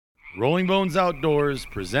Rolling Bones Outdoors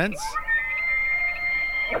presents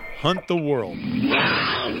Hunt the World.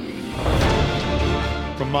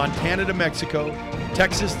 From Montana to Mexico,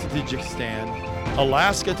 Texas to Tajikistan,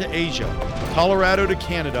 Alaska to Asia, Colorado to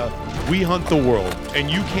Canada, we hunt the world, and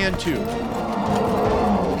you can too.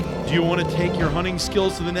 Do you want to take your hunting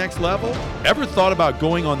skills to the next level? Ever thought about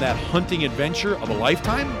going on that hunting adventure of a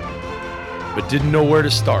lifetime, but didn't know where to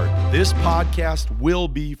start? This podcast will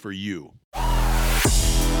be for you.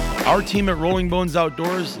 Our team at Rolling Bones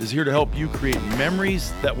Outdoors is here to help you create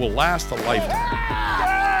memories that will last a lifetime.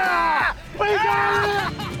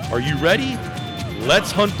 Are you ready?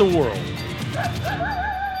 Let's hunt the world.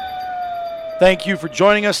 Thank you for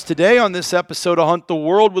joining us today on this episode of Hunt the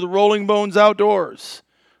World with Rolling Bones Outdoors.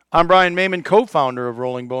 I'm Brian Mayman, co-founder of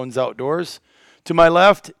Rolling Bones Outdoors. To my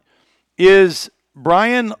left is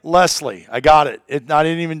Brian Leslie. I got it. I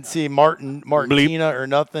didn't even see Martina Bleep or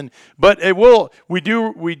nothing, but it will. We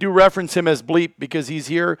do reference him as Bleep because he's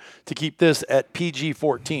here to keep this at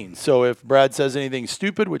PG-14. So if Brad says anything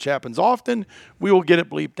stupid, which happens often, we will get it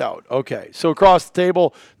bleeped out. Okay. So across the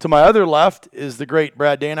table to my other left is the great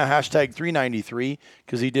Brad Dana, hashtag 393,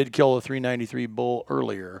 because he did kill a 393 bull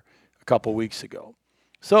earlier a couple weeks ago.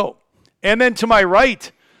 So, and then to my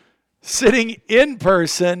right, sitting in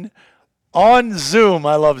person on Zoom,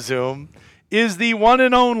 I love Zoom, is the one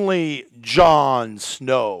and only John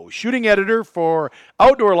Snow, shooting editor for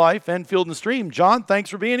Outdoor Life and Field and Stream. John, thanks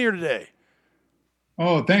for being here today.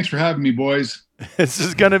 Oh, thanks for having me, boys. This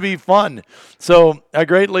is going to be fun. So I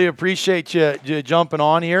greatly appreciate you jumping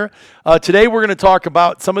on here. Today we're going to talk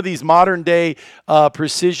about some of these modern day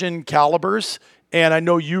precision calibers. And I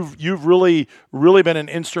know you've really been an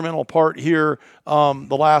instrumental part here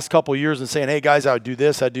the last couple of years in saying, hey, guys, I would do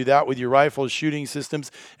this, I'd do that with your rifles, shooting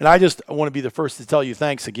systems. And I just want to be the first to tell you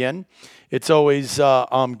thanks again. It's always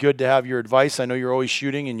good to have your advice. I know you're always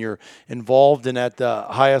shooting and you're involved and at the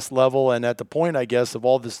highest level and at the point, I guess, of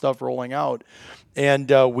all this stuff rolling out.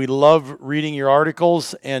 And we love reading your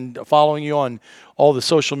articles and following you on all the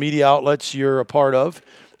social media outlets you're a part of.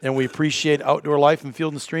 And we appreciate Outdoor Life and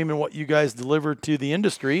Field and Stream and what you guys deliver to the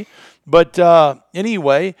industry. But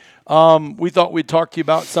anyway, we thought we'd talk to you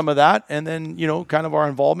about some of that and then, kind of our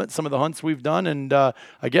involvement, some of the hunts we've done. And I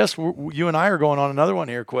guess you and I are going on another one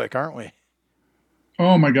here quick, aren't we?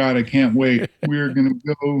 Oh, my God, I can't wait. We're going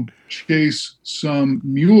to go chase some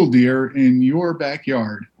mule deer in your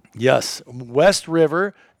backyard. Yes, West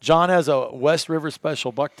River. John has a West River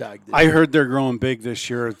special buck tag. I heard they're growing big this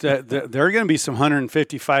year. There are going to be some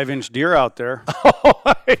 155-inch deer out there. Oh,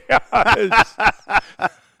 my gosh.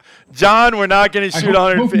 John, we're not going to shoot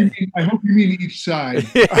 150. I hope you mean each side.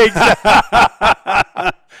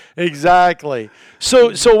 Exactly. So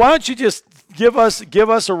why don't you just give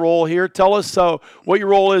us a role here. Tell us what your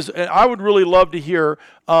role is. And I would really love to hear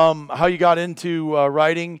how you got into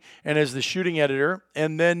writing and as the shooting editor.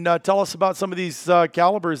 And then tell us about some of these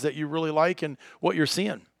calibers that you really like and what you're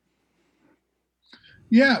seeing.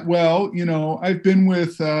 Yeah, well, I've been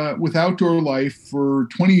with Outdoor Life for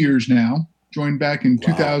 20 years now. Joined back in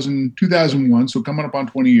 2001, so coming up on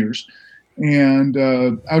 20 years. And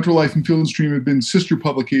Outdoor Life and Field and Stream have been sister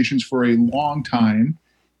publications for a long time.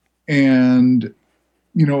 And,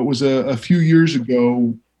 it was a few years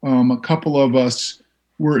ago, a couple of us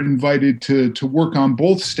were invited to work on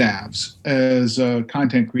both staffs as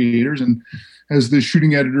content creators. And as the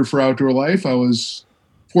shooting editor for Outdoor Life, I was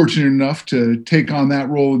fortunate enough to take on that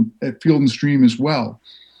role at Field and Stream as well,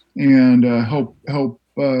 and help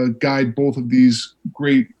guide both of these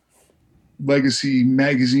great legacy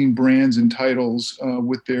magazine brands and titles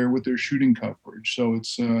with their shooting coverage. So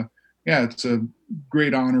it's a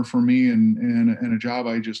great honor for me and a job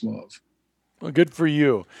I just love. Well, good for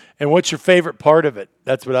you. And what's your favorite part of it?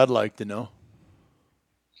 That's what I'd like to know.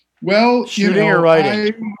 Well, shooting or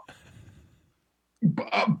writing?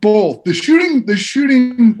 Both. The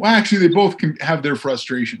shooting. Well, actually, they both can have their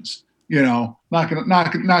frustrations. Not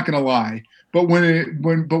gonna lie. But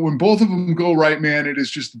when both of them go right, man, it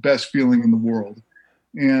is just the best feeling in the world.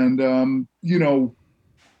 And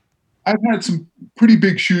I've had some pretty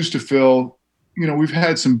big shoes to fill. We've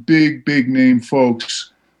had some big name folks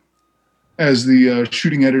as the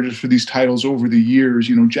shooting editors for these titles over the years.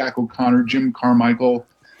 Jack O'Connor, Jim Carmichael,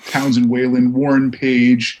 Townsend Whalen, Warren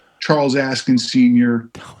Page, Charles Askin Sr.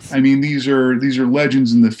 I mean, these are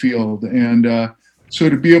legends in the field. And so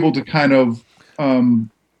to be able to kind of,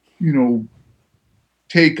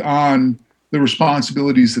 take on the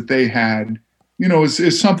responsibilities that they had,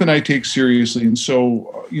 is something I take seriously. And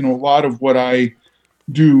so, a lot of what I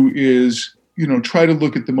do is, try to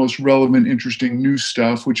look at the most relevant, interesting new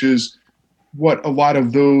stuff, which is what a lot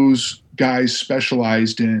of those guys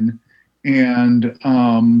specialized in, and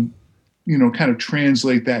kind of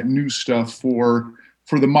translate that new stuff for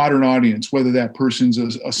the modern audience, whether that person's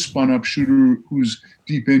a spun up shooter who's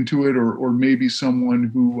deep into it, or maybe someone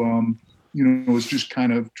who is just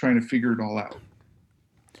kind of trying to figure it all out.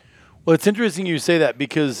 Well, it's interesting you say that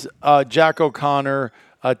because Jack O'Connor,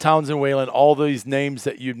 Townsend Whalen, all these names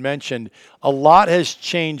that you'd mentioned, a lot has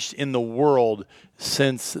changed in the world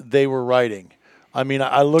since they were writing. I mean,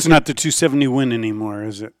 I look. It's not the 270 win anymore,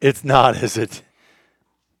 is it? It's not, is it?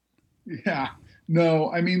 Yeah,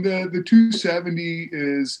 no. I mean, the 270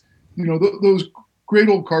 is, those great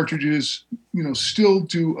old cartridges, still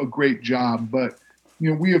do a great job, but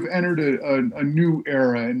we have entered a new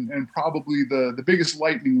era, and probably the biggest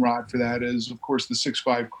lightning rod for that is, of course, the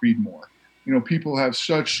 6.5 Creedmoor. People have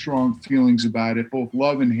such strong feelings about it, both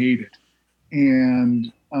love and hate it.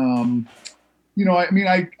 And,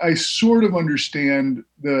 I sort of understand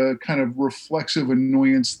the kind of reflexive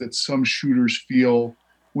annoyance that some shooters feel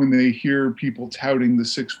when they hear people touting the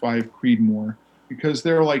 6.5 Creedmoor, because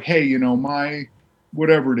they're like, hey, my,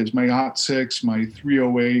 whatever it is, my OT6, my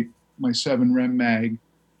 308, my 7 Rem mag,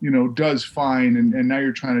 does fine. And now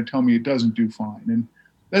you're trying to tell me it doesn't do fine. And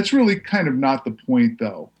that's really kind of not the point,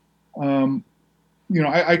 though.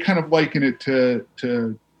 I kind of liken it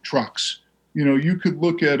to trucks. You could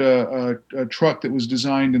look at a truck that was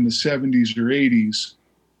designed in the 70s or 80s,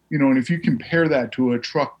 and if you compare that to a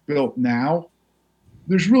truck built now,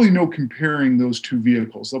 there's really no comparing those two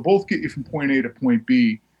vehicles. They'll both get you from point A to point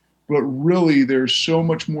B, but really there's so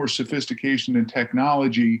much more sophistication and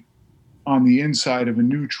technology on the inside of a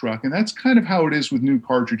new truck. And that's kind of how it is with new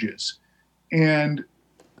cartridges. And,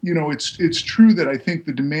 it's true that I think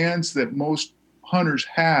the demands that most hunters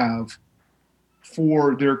have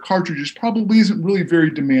for their cartridges probably isn't really very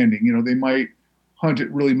demanding. They might hunt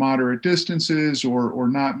at really moderate distances or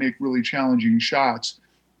not make really challenging shots,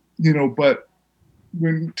 but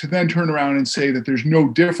when to then turn around and say that there's no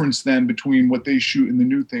difference then between what they shoot and the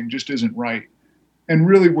new thing just isn't right. And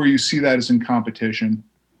really where you see that is in competition.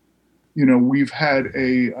 We've had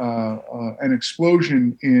an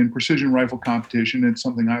explosion in precision rifle competition. It's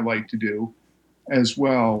something I like to do as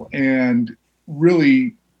well. And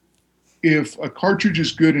really, if a cartridge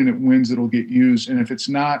is good and it wins, it'll get used. And if it's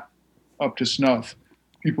not up to snuff,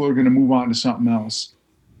 people are going to move on to something else.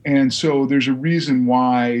 And so there's a reason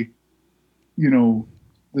why,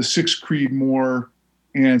 the 6 Creedmoor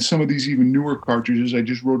and some of these even newer cartridges, I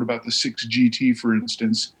just wrote about the 6 GT, for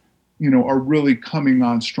instance, are really coming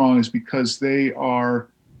on strong, is because they are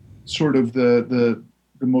sort of the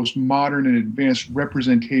most modern and advanced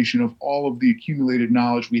representation of all of the accumulated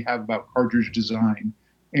knowledge we have about cartridge design.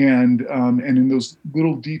 And in those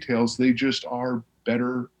little details, they just are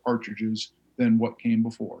better cartridges than what came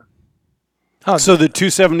before. So the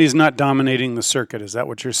 270 is not dominating the circuit. Is that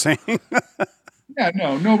what you're saying? Yeah,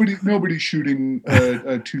 no, nobody's shooting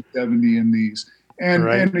a 270 in these. And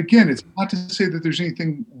right. And again, it's not to say that there's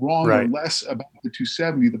anything wrong right. or less about the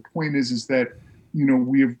 270. The point is that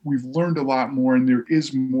we've learned a lot more, and there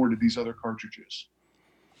is more to these other cartridges.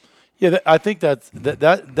 Yeah, I think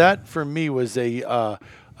that for me was a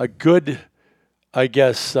good, I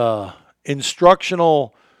guess,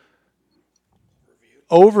 instructional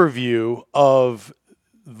overview of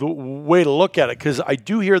the way to look at it, because I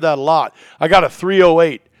do hear that a lot. I got a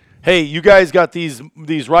 308. Hey, you guys got these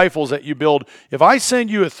rifles that you build. If I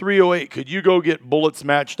send you a 308, could you go get bullets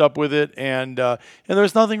matched up with it? And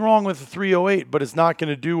there's nothing wrong with the 308, but it's not going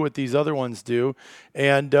to do what these other ones do.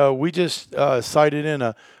 And we just sighted in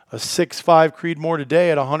a 6.5 Creedmoor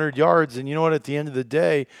today at 100 yards. And you know what? At the end of the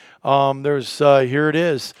day, there's here it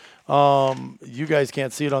is. You guys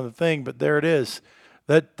can't see it on the thing, but there it is.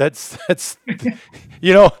 That's I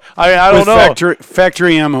don't know.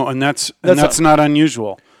 Factory ammo, and that's not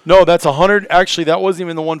unusual. No, that's 100. Actually, that wasn't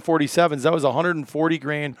even the 147s. That was 140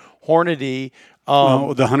 grain Hornady. The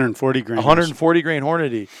 140 grain. 140 grain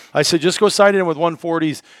Hornady. I said, just go sight it in with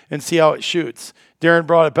 140s and see how it shoots. Darren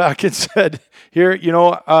brought it back and said, here,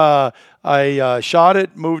 I shot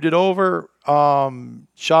it, moved it over,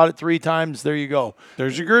 shot it 3 times. There you go.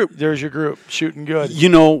 There's your group. There's your group. Shooting good.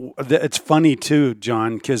 It's funny too,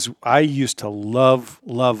 John, because I used to love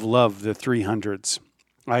the 300s.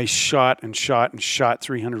 I shot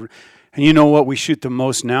 300. And you know what we shoot the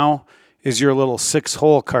most now is your little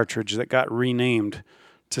 6-hole cartridge that got renamed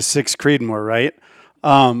to 6 Creedmoor, right?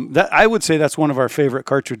 That I would say that's one of our favorite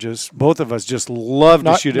cartridges. Both of us just love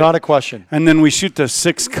to shoot it. Not a question. And then we shoot the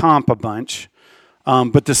 6 comp a bunch.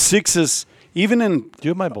 But the 6s, even in... Do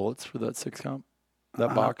you have my bullets for that 6 comp?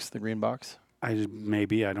 That box, the green box? I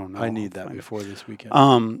don't know. I need that before this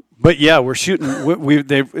weekend. But yeah, we're shooting.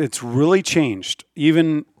 It's really changed.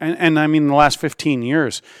 Even and I mean the last 15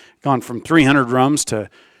 years, gone from 300 rums to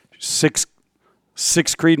six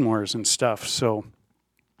Creedmoors and stuff. So,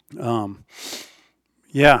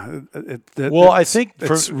 yeah. I think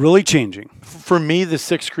it's really changing. For me, the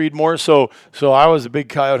 6 Creedmoor. So I was a big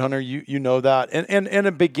coyote hunter. You know that, and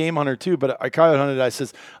a big game hunter too. But I coyote hunted. I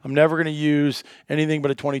says I'm never going to use anything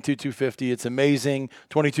but a 22-250. It's amazing.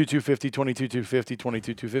 22-250, 22-250,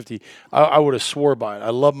 22-250. I would have swore by it. I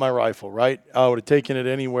love my rifle. Right. I would have taken it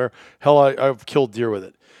anywhere. Hell, I've killed deer with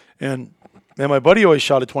it. And my buddy always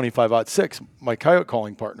shot a 25-06. My coyote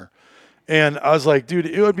calling partner. And I was like, dude,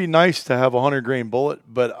 it would be nice to have a 100-grain bullet,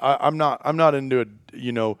 but I'm not into it,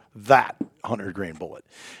 that 100-grain bullet.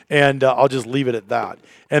 And I'll just leave it at that.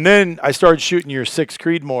 And then I started shooting your 6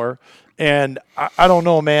 Creedmoor, and I don't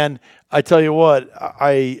know, man. I tell you what,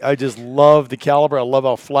 I just love the caliber. I love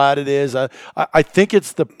how flat it is. I think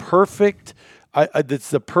it's the perfect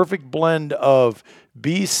blend of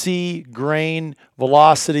BC, grain,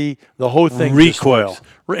 velocity, the whole thing. Recoil.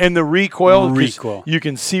 And the recoil. You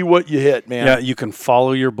can see what you hit, man. Yeah, you can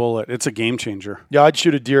follow your bullet. It's a game changer. Yeah, I'd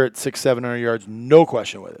shoot a deer at 600-700 yards, no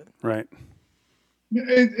question with it. Right.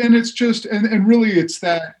 And it's just, and really it's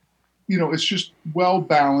that, it's just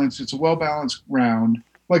well-balanced. It's a well-balanced round,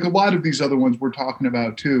 like a lot of these other ones we're talking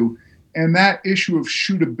about too. And that issue of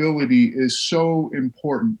shootability is so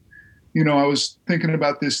important. I was thinking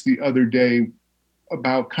about this the other day,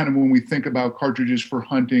 about kind of when we think about cartridges for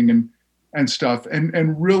hunting and stuff.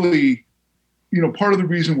 And really, part of the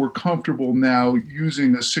reason we're comfortable now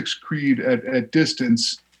using a 6 Creed at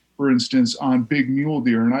distance, for instance, on big mule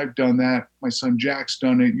deer, and I've done that, my son Jack's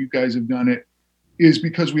done it, you guys have done it, is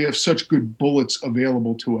because we have such good bullets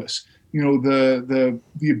available to us. The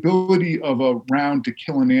ability of a round to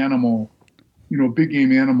kill an animal, big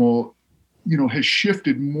game animal, has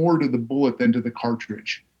shifted more to the bullet than to the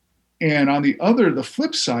cartridge. And on the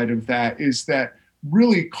flip side of that is that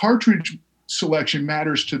really cartridge selection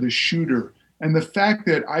matters to the shooter. And the fact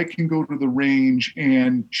that I can go to the range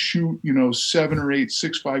and shoot, 7 or 8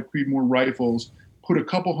 6.5 Creedmoor rifles, put a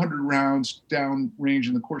couple hundred rounds down range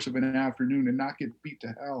in the course of an afternoon and not get beat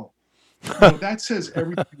to hell. That says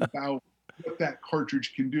everything about what that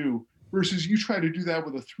cartridge can do. Versus you try to do that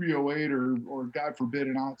with a 308 or God forbid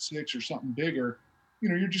an .6 or something bigger,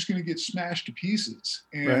 you're just going to get smashed to pieces.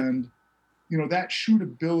 And, that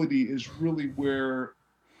shootability is really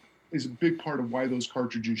is a big part of why those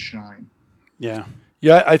cartridges shine. Yeah.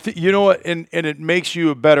 Yeah, I think, what, and it makes you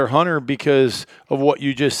a better hunter because of what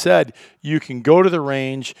you just said. You can go to the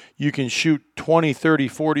range, you can shoot 20, 30,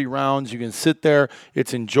 40 rounds, you can sit there,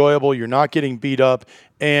 it's enjoyable, you're not getting beat up,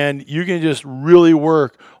 and you can just really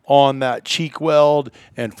work on that cheek weld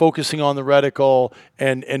and focusing on the reticle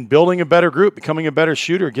and building a better group, becoming a better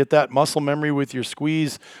shooter, get that muscle memory with your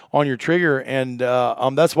squeeze on your trigger. And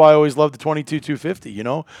that's why I always loved the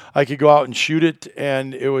 22-250. I could go out and shoot it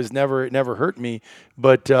and it never hurt me.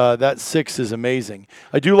 But that 6 is amazing.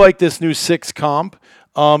 I do like this new 6 comp.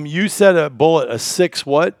 You said a bullet, a 6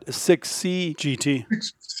 what? A 6C? GT.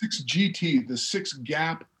 6 GT, the 6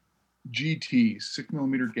 gap GT,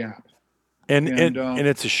 6mm gap. And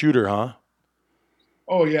it's a shooter, huh?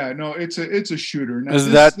 Oh yeah, no, it's a shooter. Now,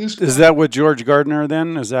 is that with George Gardner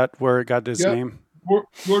then? Is that where it got his name?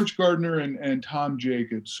 George Gardner and Tom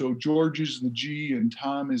Jacobs. So George is the G and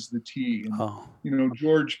Tom is the T. And,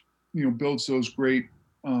 George, builds those great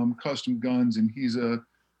custom guns, and he's a,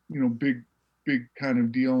 big kind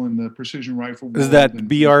of deal in the precision rifle world. Is that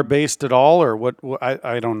BR based at all, or what?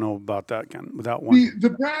 I don't know about that gun. Without one,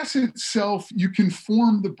 the brass itself, you can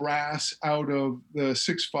form the brass out of the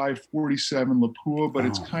 6.5 47 Lapua, but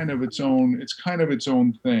it's kind of its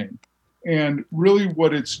own thing. And really,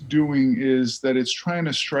 what it's doing is that it's trying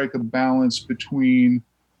to strike a balance between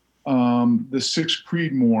the 6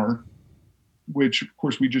 Creedmoor, which of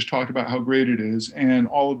course we just talked about how great it is, and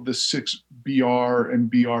all of the 6 BR and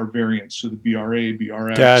BR variants, so the BRA,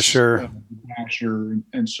 BRX, Dasher,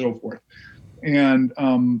 and so forth. And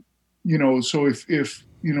so if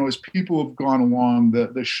as people have gone along,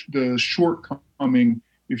 the shortcoming,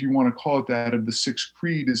 if you want to call it that, of the 6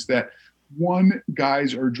 Creed is that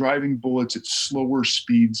guys are driving bullets at slower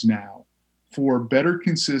speeds now for better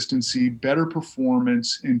consistency, better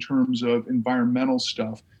performance in terms of environmental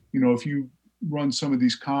stuff. If you run some of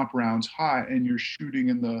these comp rounds hot and you're shooting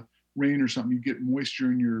in the rain or something, you get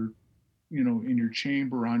moisture in your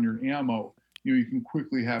chamber on your ammo, you can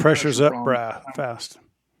quickly have pressure's up fast.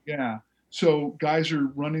 Yeah. So guys are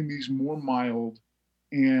running these more mild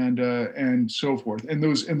and so forth. And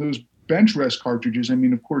those bench rest cartridges, I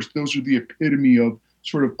mean, of course, those are the epitome of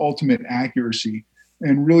sort of ultimate accuracy.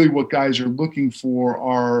 And really what guys are looking for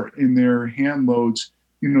are in their hand loads,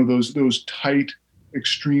 those tight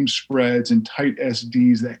extreme spreads and tight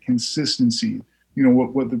SDs, that consistency,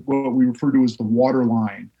 what we refer to as the water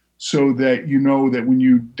line, so that that when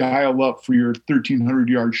you dial up for your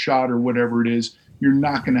 1,300-yard shot or whatever it is, you're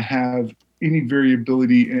not going to have any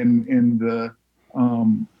variability in the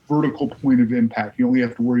vertical point of impact. You only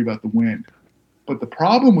have to worry about the wind. But the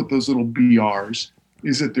problem with those little BRs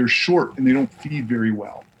is that they're short and they don't feed very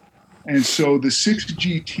well. And so the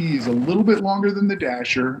 6GT is a little bit longer than the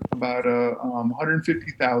Dasher, about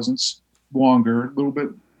 150 thousandths longer, a little bit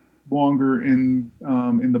longer in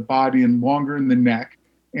the body and longer in the neck.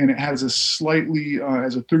 And it has a slightly,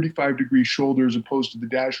 has a 35-degree shoulder as opposed to the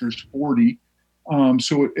Dasher's 40.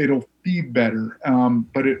 So it'll feed better,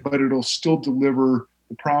 but it'll still deliver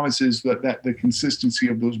the promises that the consistency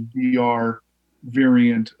of those BR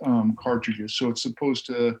variant cartridges. So it's supposed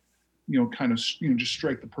to, just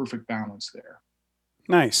strike the perfect balance there.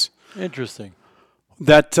 Nice. Interesting.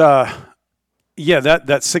 That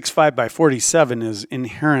 6.5 by 47 is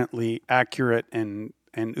inherently accurate and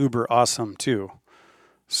uber awesome too.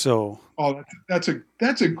 So. Oh, that's a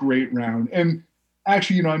great round. And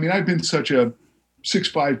actually, I've been such a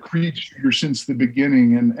 6.5 Creed shooter since the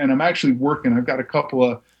beginning, and I'm actually working. I've got a couple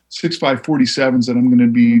of 6.5 47s that I'm going to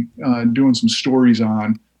be doing some stories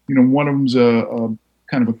on. One of them's a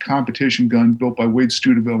kind of a competition gun built by Wade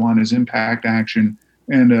Studeville on his impact action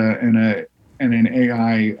and an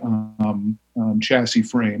AI chassis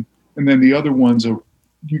frame. And then the other one's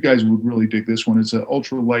you guys would really dig this one. It's an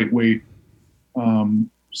ultra lightweight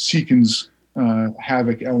Seekins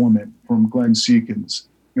Havoc element from Glenn Seekins.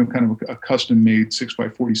 Kind of a custom made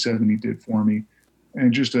 6.5 47 he did for me,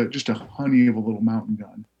 and just a honey of a little mountain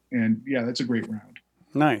gun. And yeah, that's a great round.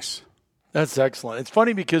 Nice. That's excellent. It's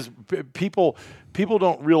funny because people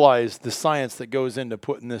don't realize the science that goes into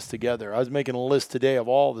putting this together. I was making a list today of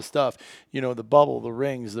all the stuff, the bubble, the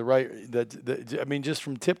rings, just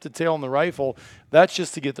from tip to tail on the rifle. That's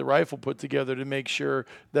just to get the rifle put together to make sure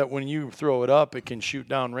that when you throw it up, it can shoot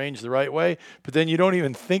down range the right way. But then you don't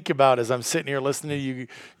even think about, as I'm sitting here listening to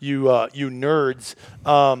you nerds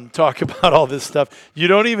talk about all this stuff, you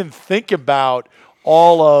don't even think about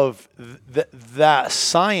all of that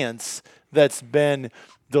science that's been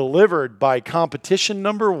delivered by competition,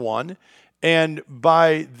 number one, and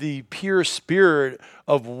by the pure spirit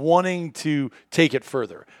of wanting to take it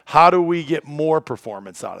further. How do we get more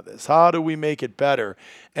performance out of this? How do we make it better?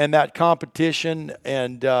 And that competition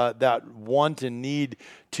and that want and need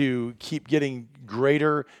to keep getting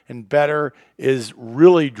greater and better is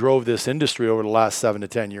really drove this industry over the last 7 to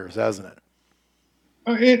 10 years, hasn't it?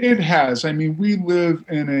 It has. I mean, we live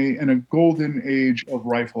in a golden age of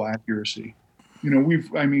rifle accuracy. That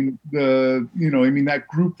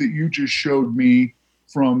group that you just showed me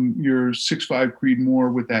from your 6.5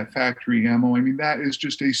 Creedmoor with that factory ammo, that is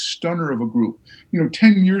just a stunner of a group.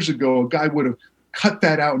 10 years ago, a guy would have cut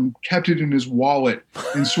that out and kept it in his wallet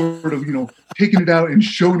and sort of, taken it out and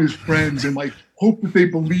shown his friends and hope that they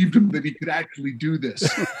believed him that he could actually do this.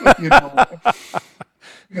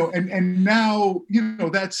 And now,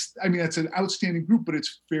 that's an outstanding group, but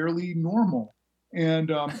it's fairly normal. And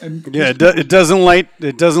yeah, it doesn't light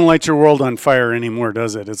your world on fire anymore,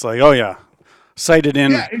 does it? It's like, oh yeah, sighted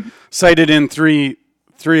in three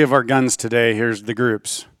of our guns today. Here's the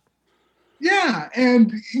groups. Yeah,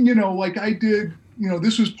 and I did.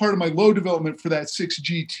 This was part of my low development for that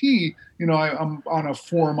 6GT. I'm on a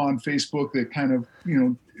forum on Facebook that kind of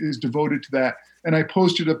is devoted to that. And I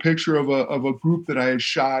posted a picture of a group that I had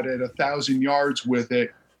shot at 1,000 yards with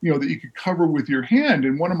it, that you could cover with your hand.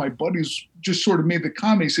 And one of my buddies just sort of made the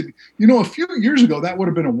comment. He said, a few years ago, that would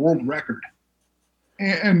have been a world record.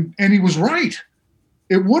 And he was right.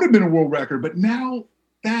 It would have been a world record, but now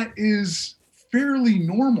that is fairly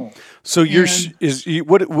normal. So you're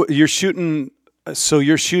shooting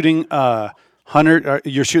 100.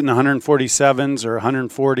 You're shooting 147s or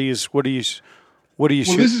 140s. What do you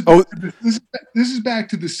shoot? This is back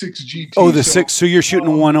to the 6GT. Oh, the 6. So you're shooting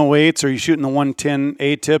 108s, or you shooting the 110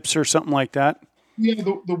 A-tips or something like that? Yeah,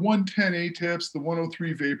 the 110 A-tips, the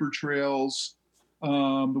 103 Vapor Trails, the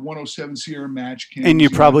 107 Sierra Match Kings. And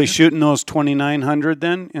you're probably shooting those 2900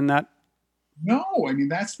 then in that? No,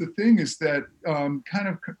 that's the thing, is that kind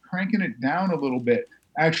of cranking it down a little bit.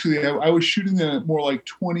 Actually, I was shooting them at more like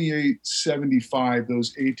 2875,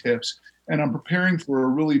 those A-tips. And I'm preparing for a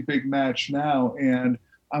really big match now, and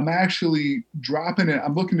I'm actually dropping it.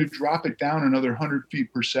 I'm looking to drop it down another 100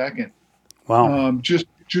 feet per second. Wow. Just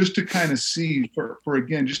to kind of see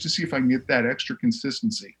just to see if I can get that extra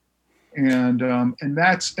consistency. And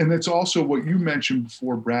that's also what you mentioned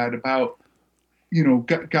before, Brad, about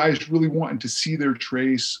guys really wanting to see their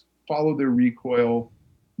trace, follow their recoil,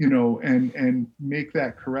 and make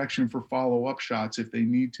that correction for follow-up shots if they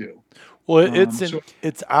need to. Well,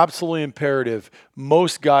 it's absolutely imperative.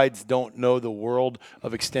 Most guides don't know the world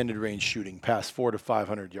of extended range shooting past 400 to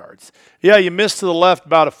 500 yards. Yeah, you missed to the left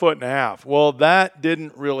about 1.5 feet. Well, that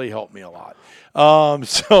didn't really help me a lot. But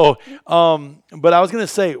I was going to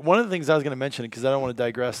say, one of the things I was going to mention, because I don't want to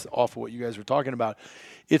digress off of what you guys were talking about.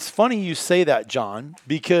 It's funny you say that, John,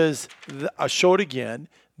 because I show it again.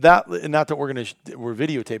 That, and not that we're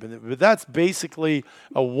videotaping it, but that's basically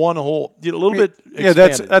a one hole, a little bit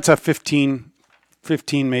expanded. Yeah, that's a 15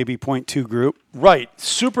 maybe 0.2 group. Right,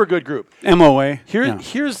 super good group. MOA.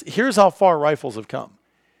 Here's how far rifles have come.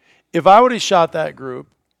 If I would have shot that group,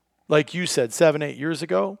 like you said, 7-8 years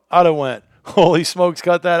ago, I'd have went, holy smokes,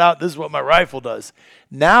 cut that out. This is what my rifle does.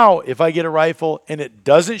 Now, if I get a rifle and it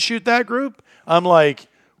doesn't shoot that group, I'm like,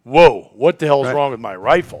 whoa, what the hell's wrong with my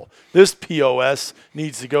rifle? This POS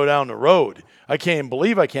needs to go down the road. I can't even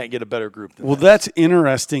believe I can't get a better group than that. That's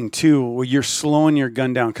interesting, too. You're slowing your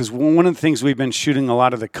gun down, because one of the things we've been shooting a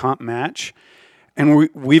lot of the comp match, and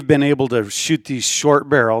we've been able to shoot these short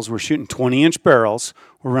barrels. We're shooting 20-inch barrels.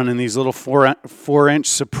 We're running these little 4-inch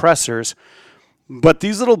suppressors. But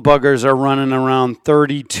these little buggers are running around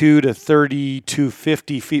 32 to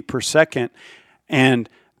 3250 feet per second, and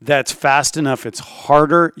that's fast enough. It's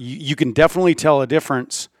harder. You can definitely tell a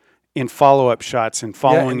difference in follow-up shots and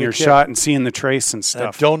following your shot and seeing the trace and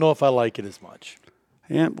stuff. I don't know if I like it as much.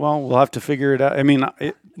 Yeah, well, we'll have to figure it out. I mean,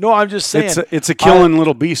 no, I'm just saying it's a killing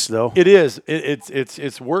little beast, though. It is.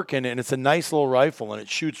 It's working, and it's a nice little rifle, and it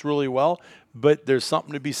shoots really well. But there's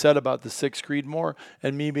something to be said about the 6 Creedmoor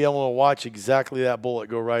and me being able to watch exactly that bullet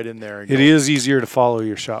go right in there. It is easier to follow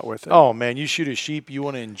your shot with it. Oh, man, you shoot a sheep, you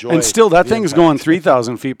want to enjoy it. And still, that thing's going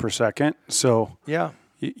 3,000 feet per second. So yeah,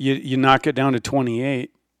 you knock it down to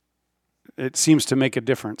 28. It seems to make a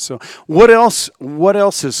difference. So what else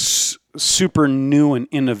is super new and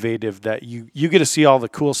innovative that you get to see all the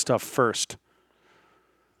cool stuff first?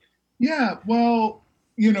 Yeah, well,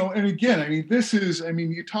 and again, I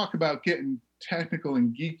mean, you talk about getting technical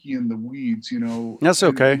and geeky in the weeds, That's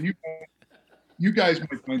okay. And you guys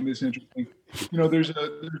might find this interesting. There's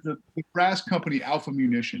a brass company, Alpha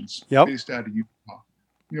Munitions, based out of Utah.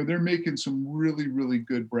 They're making some really, really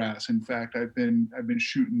good brass. In fact, I've been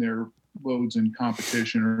shooting their loads in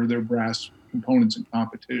competition, or their brass components in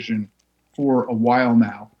competition, for a while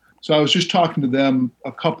now. So I was just talking to them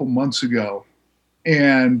a couple months ago,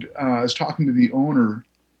 and I was talking to the owner,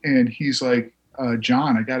 and he's like,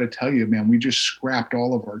 John, I got to tell you, man, we just scrapped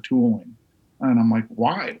all of our tooling. And I'm like,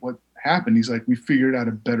 why? What happened? He's like, we figured out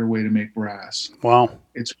a better way to make brass. Wow.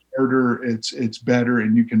 It's harder, it's better,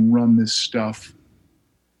 and you can run this stuff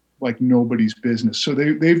like nobody's business. So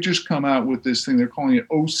they've just come out with this thing. They're calling it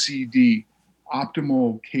OCD,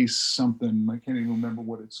 optimal case something. I can't even remember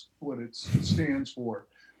what it stands for.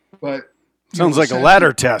 But sounds like a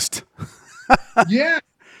ladder test. Yeah.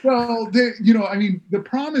 Well, the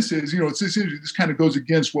promise is, this kind of goes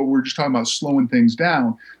against what we're just talking about, slowing things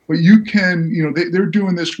down. But you can, they're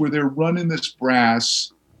doing this where they're running this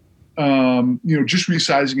brass, just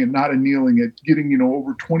resizing it, not annealing it, getting,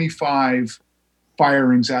 over 25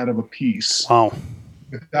 firings out of a piece. Wow.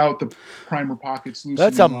 Without the primer pockets loosening.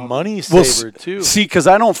 That's a money saver, too. See, because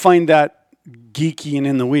I don't find that geeky and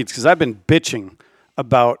in the weeds, because I've been bitching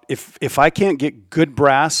about if I can't get good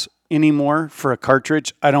brass anymore for a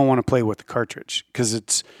cartridge, I don't want to play with the cartridge, because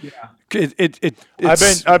it's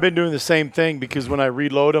I've been doing the same thing, because when I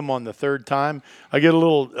reload them on the third time, I get a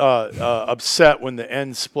little upset when the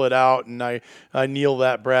ends split out, and I anneal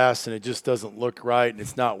that brass and it just doesn't look right, and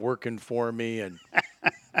it's not working for me. And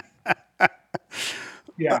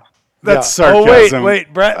yeah. That's sarcasm. Oh,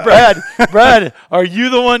 wait, Brad, are you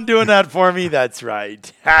the one doing that for me? That's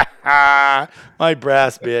right. My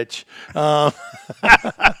brass bitch. Oh.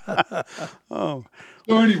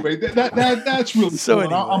 So anyway, that's really so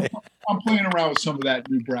cool. Anyway. I'm playing around with some of that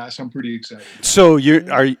new brass. I'm pretty excited. So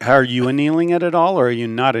are you annealing it at all, or are you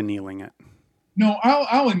not annealing it? No,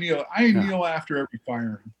 I'll anneal. I anneal after every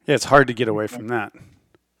firing. Yeah, it's hard to get away from that.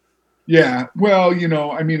 Yeah, well,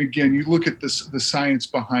 again, you look at the science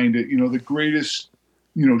behind it. The greatest,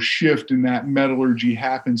 shift in that metallurgy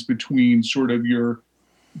happens between sort of your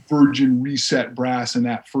virgin reset brass and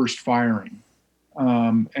that first firing.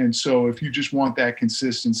 And so if you just want that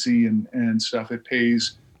consistency and stuff, it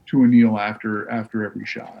pays to anneal after every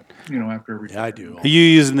shot. After every. Yeah, I do. Are you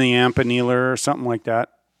using the amp annealer or something like that?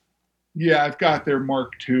 Yeah, I've got their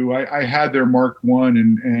Mark II. I had their Mark I,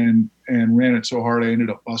 and and ran it so hard I ended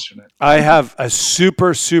up busting it. I have a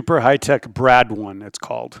super, super high-tech Brad one, it's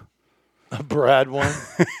called. A Brad one?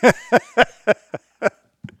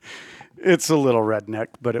 It's a little redneck,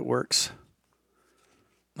 but it works.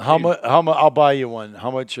 How much? I'll buy you one.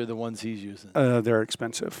 How much are the ones he's using? They're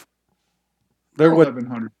expensive. They're what?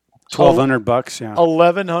 $1,100. $1,200, yeah.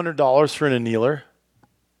 $1,100 for an annealer.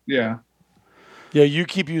 Yeah. Yeah, you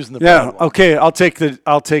keep using the Yeah. Brad one. Okay. I'll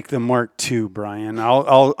take the Mark II, Brian.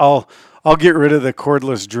 I'll get rid of the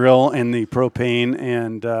cordless drill and the propane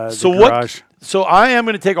and the garage. So I am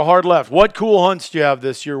going to take a hard left. What cool hunts do you have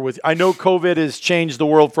this year? I know COVID has changed the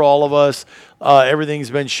world for all of us.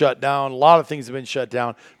 Everything's been shut down. A lot of things have been shut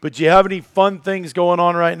down. But do you have any fun things going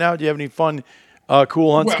on right now? Do you have any fun,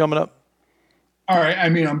 cool hunts coming up? All right. I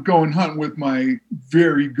mean, I'm going hunting with my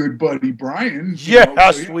very good buddy Brian.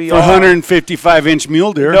 Yes, we are. 155-inch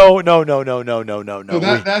mule deer. No. So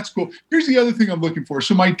that's cool. Here's the other thing I'm looking for.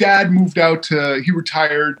 So my dad moved out he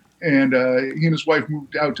retired, and he and his wife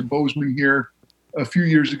moved out to Bozeman here a few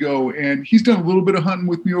years ago. And he's done a little bit of hunting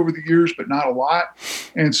with me over the years, but not a lot.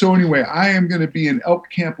 And so anyway, I am going to be in elk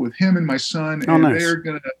camp with him and my son, and nice. they're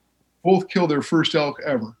going to both kill their first elk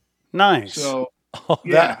ever. Nice. So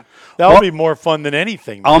yeah. That'll be more fun than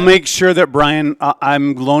anything. I'll make sure that Brian,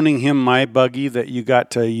 I'm loaning him my buggy that you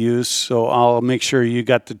got to use, so I'll make sure you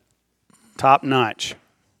got the top-notch,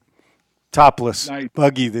 topless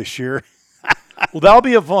buggy this year. Well, that'll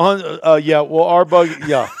be a fun. Our buggy.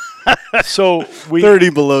 Yeah. So 30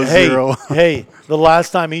 below zero. Hey, the last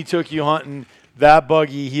time he took you hunting, that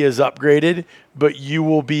buggy he has upgraded, but you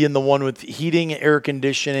will be in the one with heating, air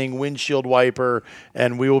conditioning, windshield wiper,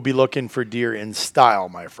 and we will be looking for deer in style,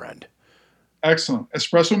 my friend. Excellent.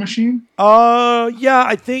 Espresso machine? Yeah,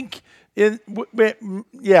 I think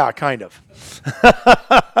kind of.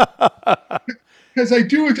 Because I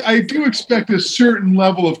do expect a certain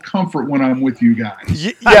level of comfort when I'm with you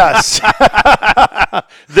guys. Yes.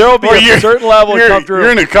 There will be a certain level of comfort.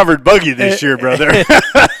 You're in a covered buggy this year, brother.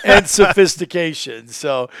 And sophistication.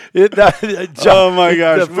 So, John, oh my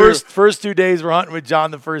gosh! The first 2 days we're hunting with John.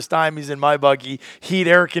 The first time he's in my buggy, heat,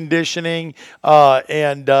 air conditioning,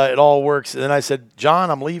 and it all works. And then I said, John,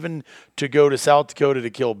 I'm leaving to go to South Dakota to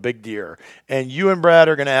kill big deer, and you and Brad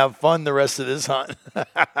are going to have fun the rest of this hunt.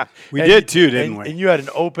 We did too, didn't we? And you had an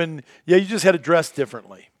open. Yeah, you just had to dress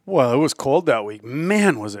differently. Well, it was cold that week.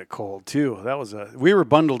 Man, was it cold too. We were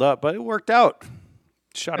bundled up, but it worked out.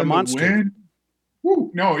 Shot a monster.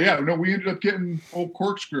 Woo. No, we ended up getting old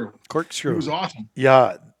corkscrew. It was awesome.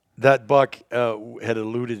 Yeah, that buck had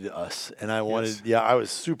eluded us, and I was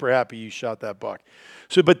super happy you shot that buck.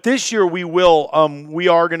 So, but this year we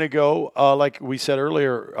are going to go, like we said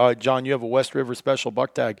earlier, John, you have a West River special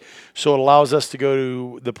buck tag. So it allows us to go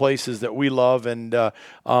to the places that we love. And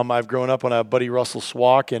I've grown up on a Buddy Russell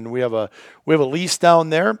Swak, and we have a lease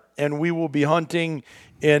down there, and we will be hunting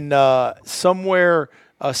in somewhere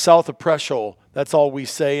south of Preshol. That's all we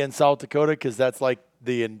say in South Dakota, because that's like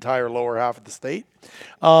the entire lower half of the state.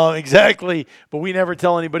 Exactly. But we never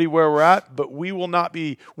tell anybody where we're at, but we will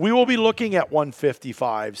be looking at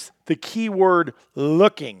 155s. The key word,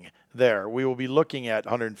 looking there. We will be looking at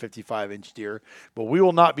 155-inch deer, but we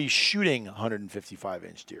will not be shooting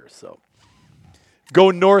 155-inch deer. So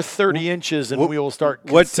go north 30 inches and we will start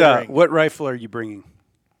considering. What rifle are you bringing?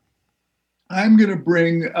 I'm going to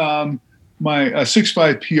bring my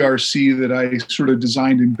 6.5 PRC that I sort of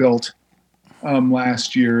designed and built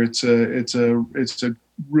last year. It's a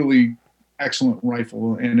really excellent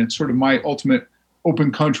rifle, and it's sort of my ultimate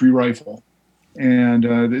open country rifle, and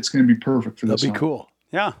it's going to be perfect for this. That'd be cool.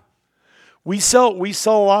 Yeah, we sell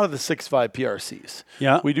a lot of the 6.5 PRCs.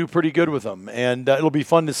 Yeah, we do pretty good with them, and it'll be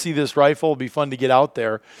fun to see this rifle. It'll be fun to get out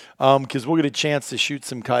there because we'll get a chance to shoot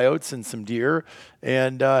some coyotes and some deer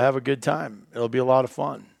and have a good time. It'll be a lot of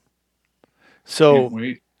fun. So. Can't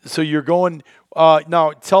wait. So you're going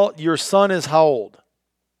now. Tell your son is how old?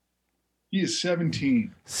 He is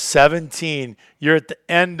 17. 17. You're at the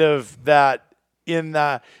end of that. In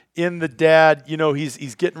the dad. You know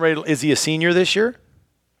he's getting ready. Is he a senior this year?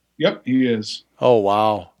 Yep, he is. Oh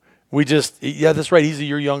wow. That's right. He's a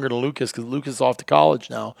year younger than Lucas because Lucas is off to college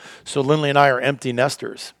now. So Lindley and I are empty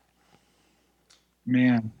nesters.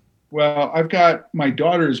 Man, well, I've got my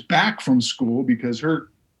daughter's back from school because her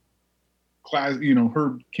class,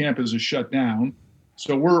 her campus is shut down.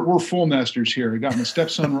 So we're full nesters here. I got my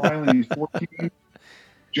stepson Riley, he's 14,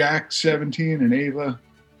 Jack 17, and Ava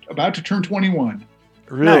about to turn 21.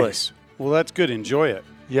 Really? Nice. Well, that's good. Enjoy it.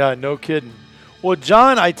 Yeah, no kidding. Well,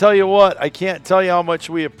 John, I tell you what, I can't tell you how much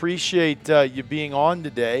we appreciate you being on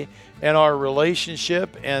today and our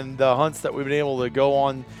relationship and the hunts that we've been able to go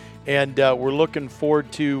on and we're looking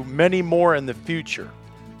forward to many more in the future.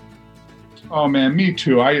 Oh man, me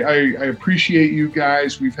too. I appreciate you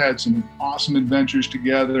guys. We've had some awesome adventures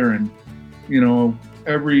together, and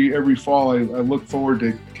every fall I look forward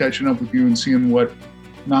to catching up with you and seeing what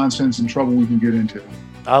nonsense and trouble we can get into.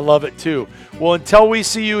 I love it too. Well, until we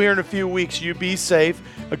see you here in a few weeks, you be safe.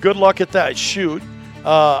 Good luck at that shoot.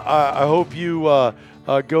 I hope you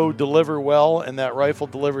go deliver well and that rifle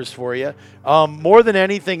delivers for you. More than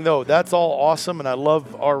anything, though, that's all awesome, and I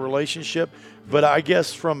love our relationship. But I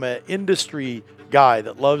guess from an industry guy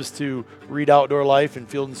that loves to read Outdoor Life and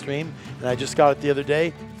Field and Stream, and I just got it the other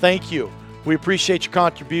day, thank you. We appreciate your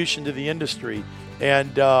contribution to the industry,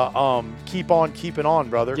 and keep on keeping on,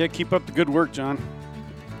 brother. Yeah, keep up the good work, John.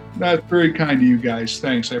 That's very kind of you guys.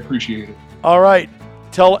 Thanks. I appreciate it. All right.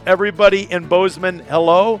 Tell everybody in Bozeman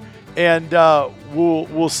hello, and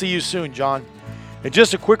we'll see you soon, John. And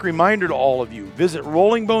just a quick reminder to all of you, visit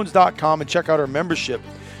rollingbones.com and check out our membership.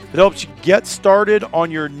 It helps you get started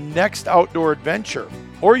on your next outdoor adventure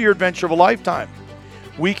or your adventure of a lifetime.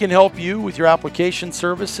 We can help you with your application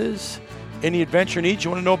services, any adventure needs.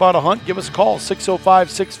 You want to know about a hunt? Give us a call,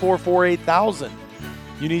 605-644-8000.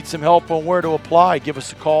 You need some help on where to apply? Give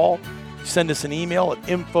us a call. Send us an email at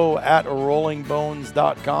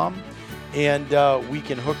info@rollingbones.com, and we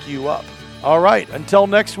can hook you up. All right, until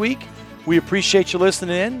next week, we appreciate you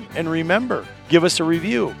listening in, and remember, give us a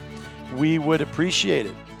review. We would appreciate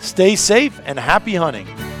it. Stay safe and happy hunting.